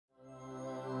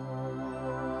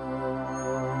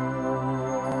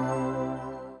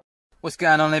What's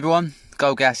going on, everyone?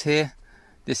 Gold Gas here.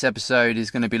 This episode is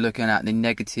going to be looking at the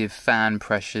negative fan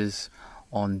pressures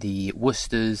on the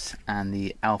Worcesters and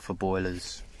the Alpha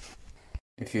boilers.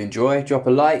 If you enjoy, drop a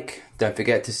like. Don't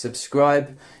forget to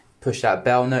subscribe. Push that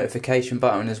bell notification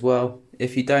button as well.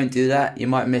 If you don't do that, you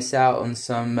might miss out on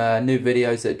some new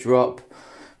videos that drop,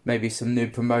 maybe some new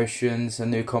promotions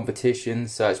and new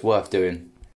competitions, so it's worth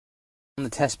doing. On the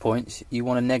test points, you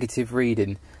want a negative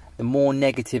reading. The more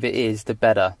negative it is, the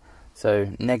better. So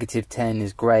negative 10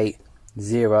 is great,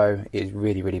 0 is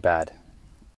really, really bad.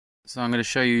 So I'm going to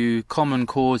show you common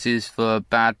causes for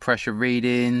bad pressure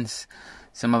readings,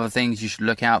 some other things you should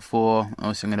look out for.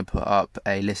 Also, I'm going to put up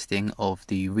a listing of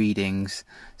the readings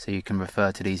so you can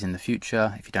refer to these in the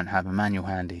future if you don't have a manual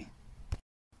handy.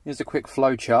 Here's a quick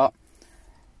flow chart.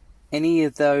 Any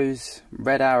of those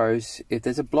red arrows, if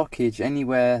there's a blockage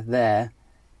anywhere there,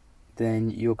 then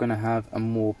you're going to have a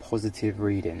more positive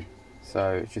reading.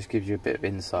 So it just gives you a bit of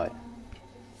insight.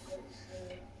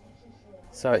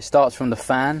 So it starts from the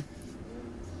fan,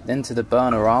 then to the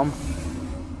burner arm,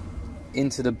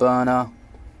 into the burner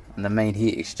and the main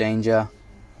heat exchanger.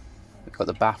 We've got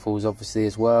the baffles obviously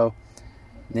as well.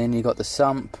 Then you've got the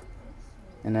sump,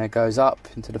 and then it goes up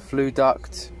into the flue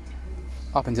duct,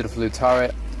 up into the flue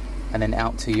turret, and then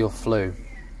out to your flue.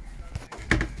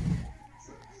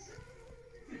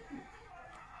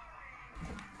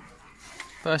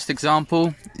 First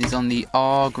example is on the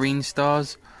R green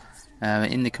stars.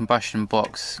 In the combustion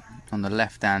box on the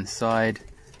left hand side,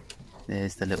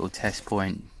 there's the little test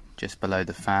point just below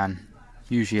the fan.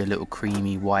 Usually a little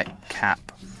creamy white cap.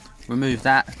 Remove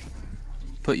that,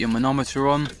 put your manometer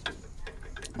on,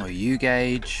 or your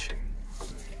U-gauge,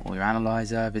 or your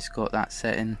analyzer if it's got that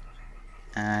setting,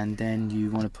 and then you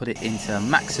want to put it into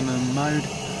maximum mode,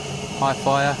 high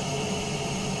fire,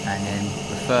 and then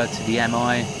refer to the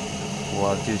MI. Or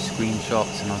I'll do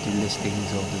screenshots and I'll do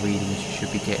listings of the readings you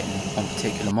should be getting on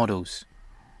particular models.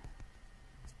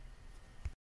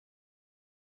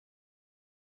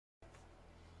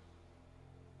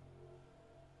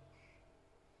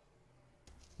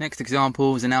 Next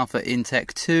example is an Alpha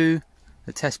Intec 2.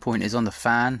 The test point is on the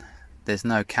fan. There's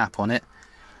no cap on it.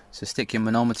 So stick your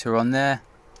manometer on there.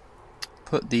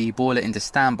 Put the boiler into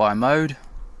standby mode.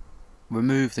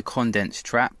 Remove the condense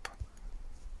trap.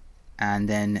 And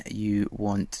then you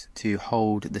want to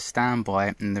hold the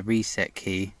standby and the reset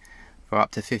key for up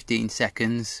to 15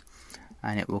 seconds,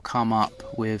 and it will come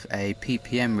up with a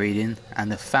ppm reading,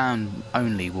 and the fan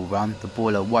only will run. The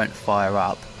boiler won't fire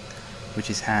up,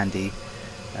 which is handy,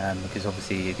 because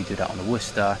obviously if you do that on the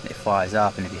Worcester, it fires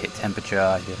up, and if you hit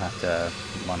temperature you'll have to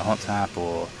run a hot tap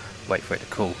or wait for it to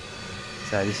cool.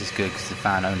 So this is good because the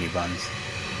fan only runs,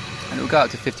 and it will go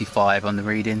up to 55 on the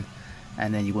reading.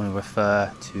 And then you want to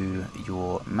refer to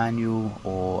your manual,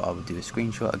 or I will do a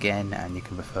screenshot again and you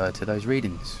can refer to those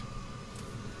readings.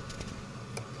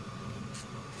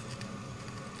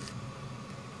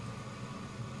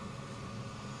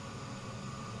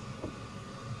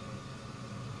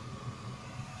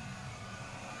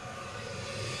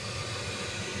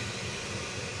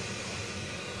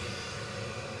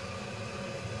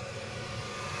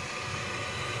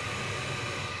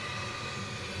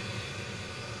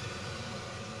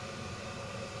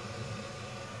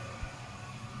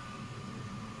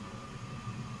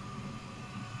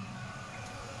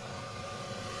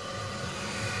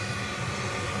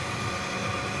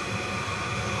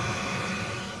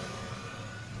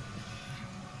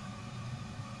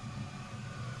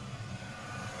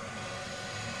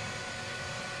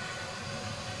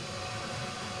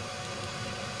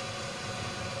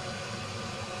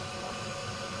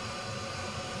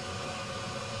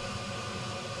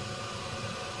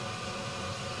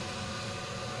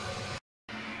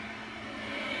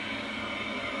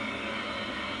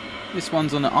 This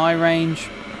one's on the I range.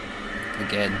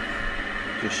 Again,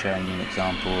 just showing you an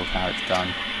example of how it's done.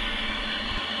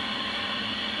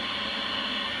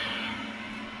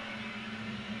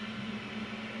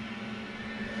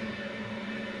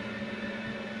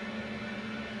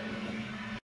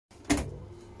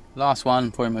 Last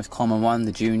one, probably most common one,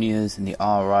 the juniors and the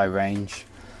RI range.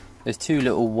 There's two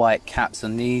little white caps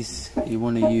on these. You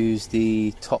want to use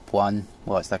the top one,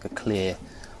 well, it's like a clear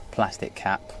plastic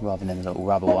cap rather than a little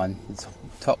rubber one. The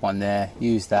top one there,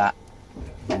 use that,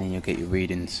 and then you'll get your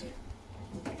readings.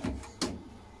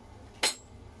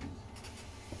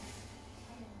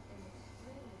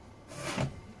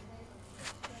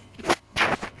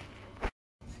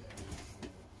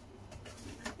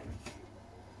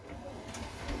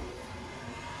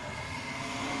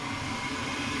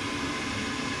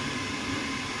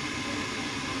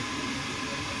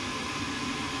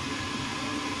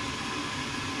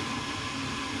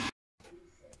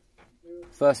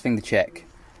 First thing to check,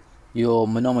 your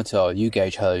manometer or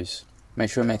U-gauge hose.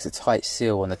 Make sure it makes a tight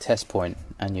seal on the test point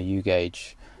and your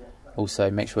U-gauge.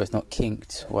 Also make sure it's not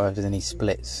kinked or if there's any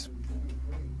splits.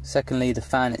 Secondly, the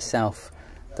fan itself,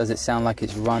 does it sound like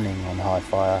it's running on high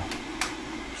fire?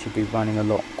 It should be running a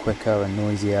lot quicker and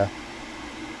noisier.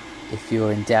 If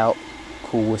you're in doubt,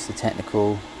 call Worcester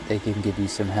Technical, they can give you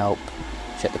some help.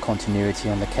 Check the continuity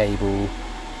on the cable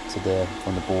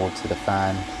from the board to the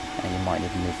fan, and you might need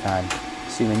a new fan.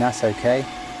 Assuming that's okay.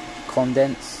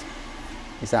 Condense,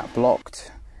 is that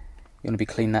blocked? You're going to be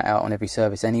cleaning that out on every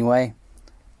service anyway.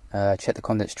 Check the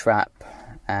condense trap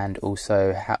and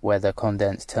also where the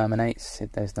condense terminates,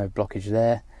 if there's no blockage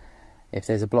there. If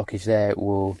there's a blockage there, it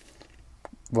will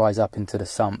rise up into the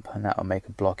sump and that will make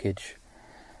a blockage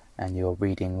and your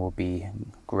reading will be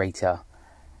greater.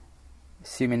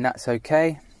 Assuming that's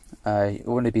okay, you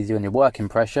want to be doing your working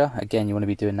pressure. Again, you want to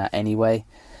be doing that anyway.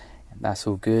 That's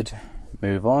all good.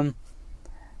 Move on.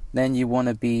 Then you want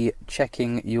to be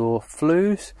checking your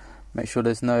flues. Make sure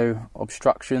there's no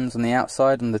obstructions on the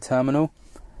outside on the terminal.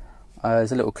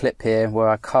 There's a little clip here where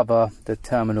I cover the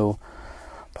terminal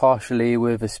partially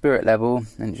with a spirit level,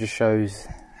 and it just shows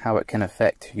how it can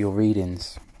affect your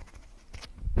readings.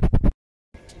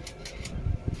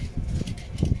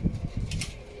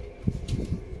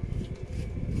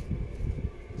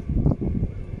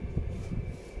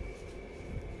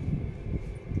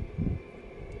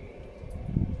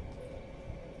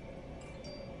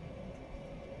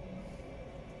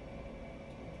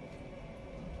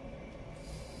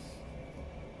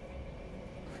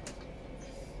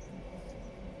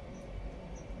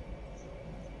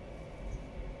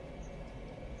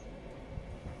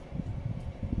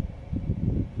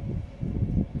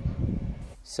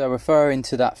 So referring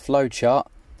to that flow chart,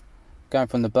 going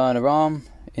from the burner arm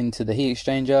into the heat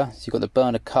exchanger, so you've got the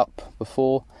burner cup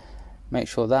before, make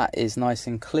sure that is nice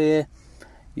and clear.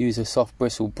 Use a soft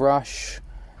bristle brush,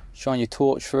 shine your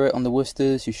torch through it on the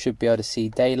Worcesters, you should be able to see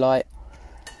daylight,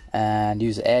 and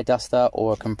use an air duster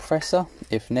or a compressor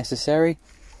if necessary.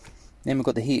 Then we've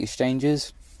got the heat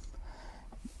exchangers.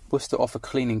 Worcester offer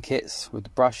cleaning kits with the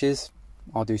brushes.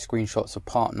 I'll do screenshots of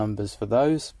part numbers for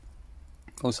those.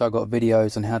 Also, I've got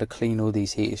videos on how to clean all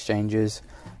these heat exchangers,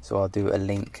 so I'll do a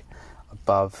link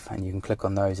above and you can click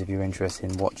on those if you're interested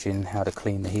in watching how to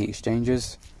clean the heat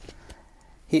exchangers.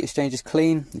 Heat exchangers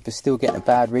clean. If you're still getting a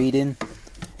bad reading,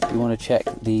 you want to check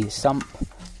the sump,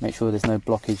 make sure there's no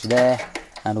blockage there,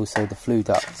 and also the flue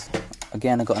duct.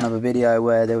 Again, I got another video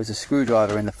where there was a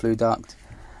screwdriver in the flue duct,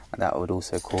 and that would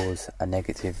also cause a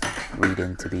negative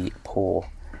reading to be poor.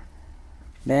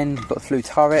 Then you've got the flue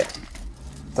turret.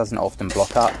 Doesn't often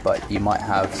block up, but you might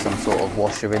have some sort of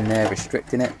washer in there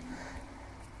restricting it.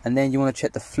 And then you want to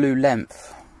check the flue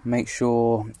length. Make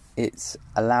sure it's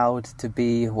allowed to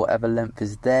be whatever length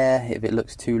is there. If it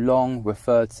looks too long,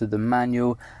 refer to the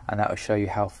manual and that will show you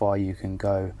how far you can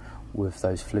go with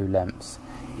those flue lengths.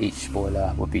 Each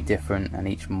spoiler will be different and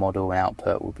each model and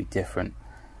output will be different.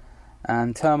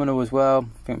 And terminal as well,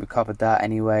 I think we covered that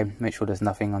anyway. Make sure there's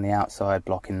nothing on the outside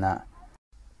blocking that.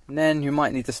 And then you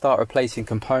might need to start replacing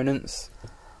components.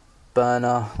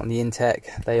 Burner on the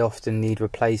Intech, they often need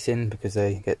replacing because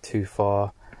they get too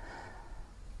far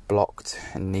blocked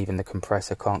and even the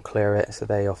compressor can't clear it, so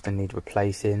they often need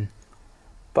replacing.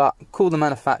 But call the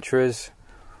manufacturers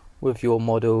with your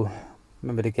model.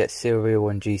 Remember to get serial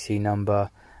and GC number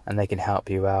and they can help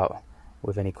you out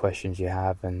with any questions you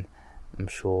have, and I'm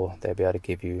sure they'll be able to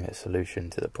give you a solution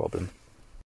to the problem.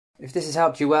 If this has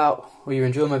helped you out or you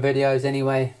enjoy my videos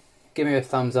anyway, give me a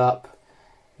thumbs up.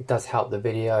 It does help the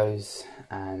videos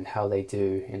and how they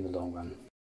do in the long run.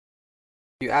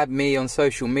 If you add me on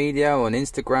social media, on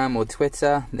Instagram or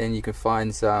Twitter, then you can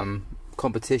find some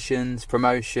competitions,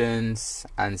 promotions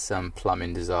and some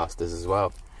plumbing disasters as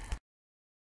well.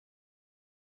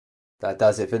 That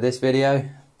does it for this video.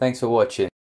 Thanks for watching.